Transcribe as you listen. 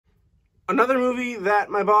Another movie that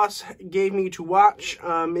my boss gave me to watch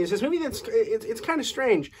is this movie that's it's kind of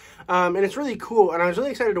strange, and it's really cool, and I was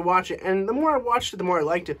really excited to watch it, and the more I watched it, the more I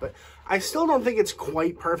liked it, but I still don't think it's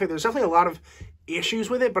quite perfect. There's definitely a lot of issues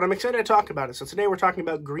with it, but I'm excited to talk about it. So today we're talking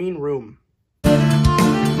about Green Room.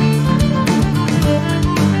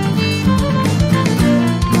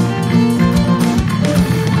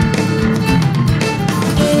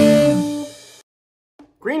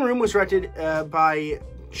 Green Room was directed by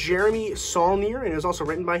Jeremy Saulnier, and it was also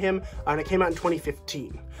written by him, and it came out in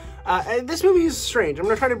 2015. And this movie is strange. I'm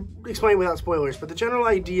going to try to explain it without spoilers, but the general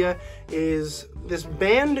idea is this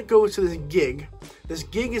band goes to this gig. This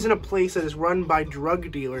gig is in a place that is run by drug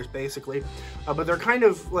dealers, basically, but they're kind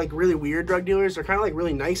of like really weird drug dealers. They're kind of like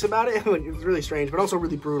really nice about it. Like, it's really strange, but also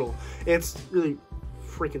really brutal. It's really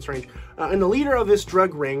freaking strange. And the leader of this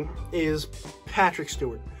drug ring is Patrick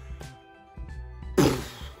Stewart.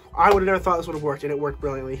 I would have never thought this would have worked, and it worked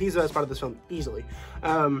brilliantly. He's the best part of this film, easily.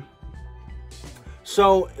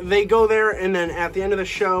 So they go there, and then at the end of the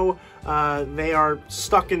show, they are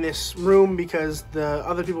stuck in this room because the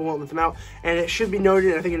other people won't let them out. And it should be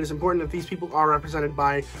noted, I think it is important, that these people are represented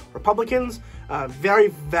by Republicans, very,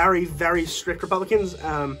 very, very strict Republicans,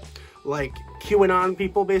 like QAnon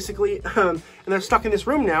people, basically. And they're stuck in this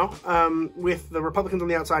room now with the Republicans on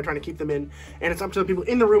the outside trying to keep them in. And it's up to the people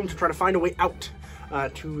in the room to try to find a way out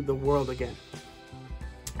to the world again.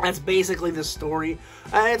 That's basically the story.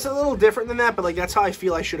 It's a little different than that, but like that's how I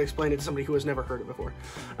feel I should explain it to somebody who has never heard it before.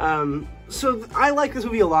 So I like this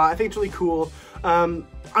movie a lot. I think it's really cool. I'm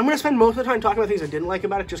going to spend most of the time talking about things I didn't like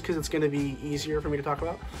about it, just because it's going to be easier for me to talk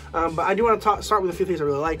about. But I do want to start with a few things I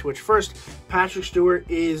really liked, which first, Patrick Stewart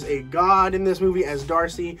is a god in this movie as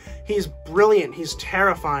Darcy. He's brilliant. He's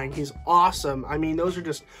terrifying. He's awesome. I mean, those are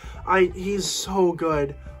just... he's so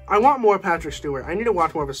good. I want more Patrick Stewart. I need to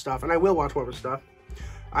watch more of his stuff, and I will watch more of his stuff.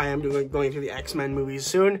 I am going through the X-Men movies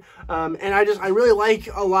soon, and I really like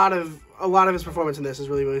a lot of his performance in this is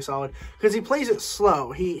really, really solid, because he plays it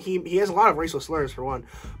slow. He has a lot of racial slurs, for one,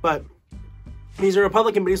 but he's a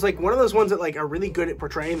Republican, but he's like one of those ones that like are really good at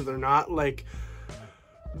portraying that they're not like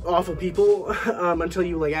awful people until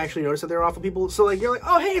you like actually notice that they're awful people. So like you're like,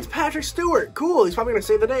 oh hey, it's Patrick Stewart, cool, he's probably gonna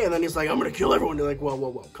save the day, and then he's like, I'm gonna kill everyone. You're like,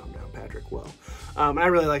 whoa, calm down, Patrick, whoa. And I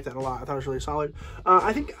really liked that a lot. I thought it was really solid.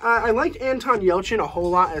 I think I liked Anton Yelchin a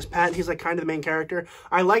whole lot as Pat. He's like kind of the main character.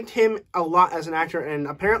 I liked him a lot as an actor, and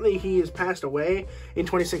apparently he has passed away in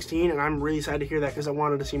 2016, and I'm really sad to hear that because I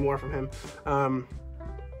wanted to see more from him.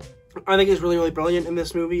 I think he's really, really brilliant in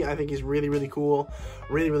this movie. I think he's really, really cool,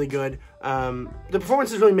 really, really good. The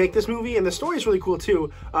performances really make this movie, and the story is really cool too,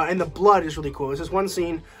 and the blood is really cool. There's this one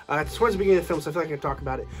scene, it's towards the beginning of the film, so I feel like I can talk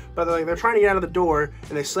about it, but they're trying to get out of the door,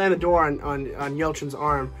 and they slam the door on Yelchin's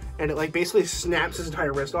arm, and it like basically snaps his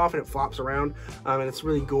entire wrist off, and it flops around, and it's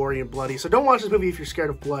really gory and bloody. So don't watch this movie if you're scared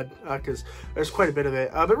of blood, because there's quite a bit of it.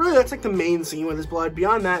 But really, that's like the main scene with his blood.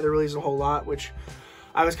 Beyond that, there really isn't a whole lot, which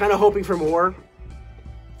I was kind of hoping for more.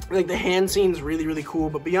 Like, the hand scene's really, really cool,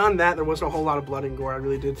 but beyond that, there wasn't a whole lot of blood and gore. I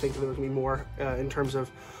really did think that there was going to be more in terms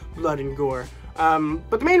of blood and gore.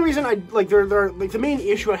 But the main reason the main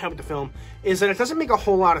issue I have with the film is that it doesn't make a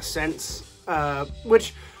whole lot of sense,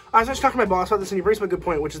 which, I was just talking to my boss about this, and he brings up a good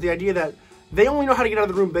point, which is the idea that they only know how to get out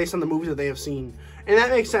of the room based on the movies that they have seen. And that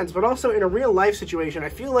makes sense, but also in a real life situation, I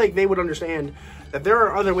feel like they would understand that there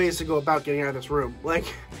are other ways to go about getting out of this room.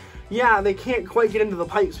 Like, yeah, they can't quite get into the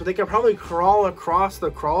pipes, but they can probably crawl across the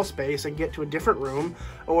crawl space and get to a different room,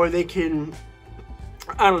 or they can,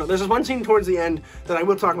 I don't know. There's this one scene towards the end that I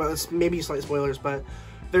will talk about. This maybe slight spoilers, but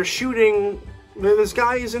they're shooting. This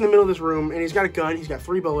guy is in the middle of this room, and he's got a gun. He's got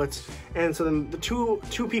 3 bullets, and so then the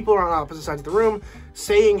two people are on opposite sides of the room,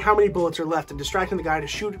 saying how many bullets are left and distracting the guy to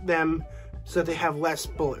shoot them so that they have less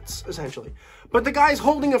bullets, essentially. But the guy's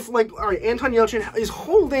holding Anton Yelchin is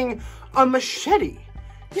holding a machete.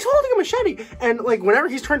 He's holding a machete, and like whenever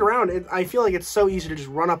he's turned around, I feel like it's so easy to just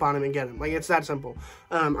run up on him and get him. Like, it's that simple.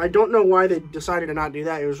 I don't know why they decided to not do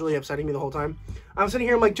that. It was really upsetting me the whole time. I'm sitting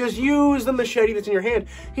here, I'm like, just use the machete that's in your hand.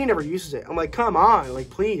 He never uses it. I'm like, come on, like,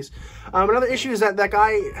 please. Another issue is that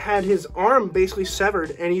guy had his arm basically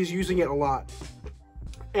severed, and he's using it a lot.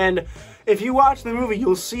 And if you watch the movie,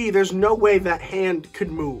 you'll see there's no way that hand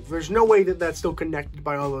could move. There's no way that that's still connected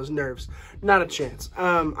by all those nerves. Not a chance.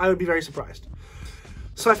 I would be very surprised.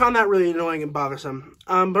 So I found that really annoying and bothersome.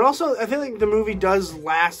 But also, I feel like the movie does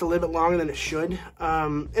last a little bit longer than it should.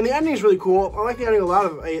 And the ending is really cool. I like the ending a lot.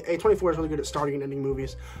 A24 is really good at starting and ending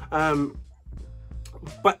movies.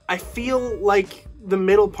 But I feel like the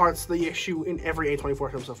middle part's the issue in every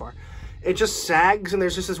A24 film so far. It just sags, and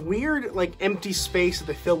there's just this weird, like, empty space that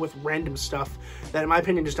they fill with random stuff that, in my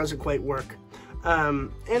opinion, just doesn't quite work.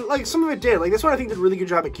 And like some of it did. Like this one I think did a really good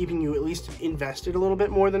job at keeping you at least invested a little bit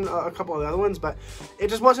more than a couple of the other ones, but it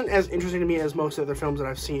just wasn't as interesting to me as most of the other films that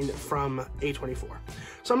I've seen from A24.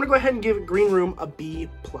 So I'm gonna go ahead and give Green Room a B+.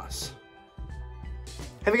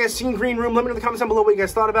 Have you guys seen Green Room? Let me know in the comments down below what you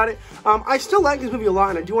guys thought about it. I still like this movie a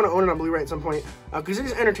lot, and I do want to own it on Blu-ray at some point, because it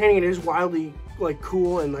is entertaining and it is wildly like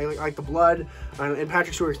cool, and I like the blood, and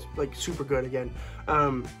Patrick Stewart's like super good again.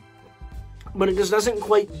 But it just doesn't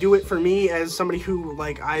quite do it for me as somebody who,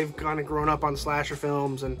 like, I've kind of grown up on slasher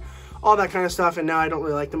films and all that kind of stuff, and now I don't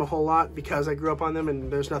really like them a whole lot because I grew up on them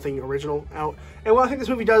and there's nothing original out. And while I think this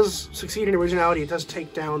movie does succeed in originality, it does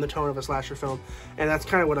take down the tone of a slasher film, and that's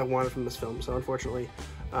kind of what I wanted from this film. So unfortunately,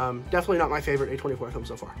 definitely not my favorite A24 film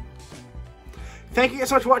so far. Thank you guys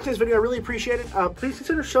so much for watching this video. I really appreciate it. Please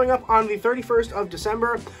consider showing up on the 31st of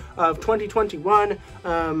December of 2021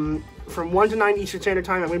 from 1 to 9 Eastern Standard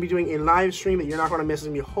Time. I'm going to be doing a live stream that you're not going to miss. It's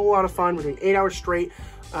going to be a whole lot of fun. We're doing 8 hours straight.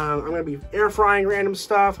 I'm going to be air frying random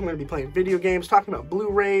stuff. I'm going to be playing video games, talking about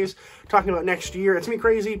Blu-rays, talking about next year. It's going to be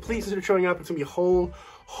crazy. Please consider showing up. It's going to be a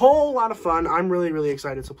whole lot of fun. I'm really, really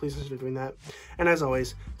excited, so please consider doing that. And as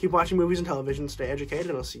always, keep watching movies and television, stay educated,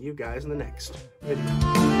 and I'll see you guys in the next video.